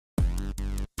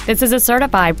This is a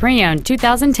certified pre-owned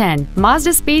 2010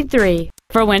 Mazda Speed 3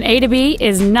 for when A to B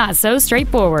is not so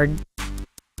straightforward.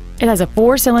 It has a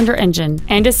 4-cylinder engine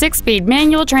and a 6-speed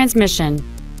manual transmission.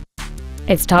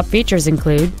 Its top features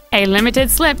include a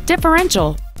limited slip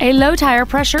differential, a low tire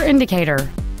pressure indicator,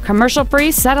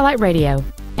 commercial-free satellite radio,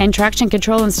 and traction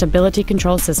control and stability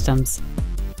control systems.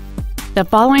 The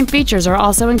following features are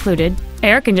also included: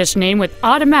 air conditioning with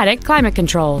automatic climate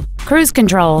control, cruise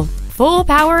control, full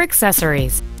power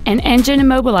accessories, an engine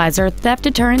immobilizer theft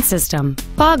deterrent system,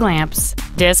 fog lamps,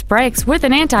 disc brakes with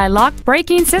an anti-lock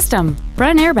braking system,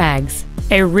 front airbags,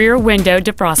 a rear window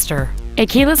defroster, a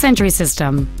keyless entry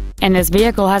system, and this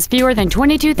vehicle has fewer than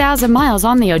 22,000 miles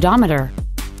on the odometer.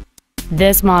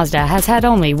 This Mazda has had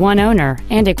only one owner,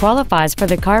 and it qualifies for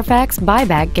the Carfax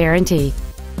buyback guarantee.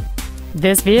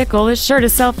 This vehicle is sure to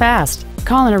sell fast.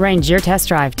 Call and arrange your test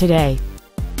drive today.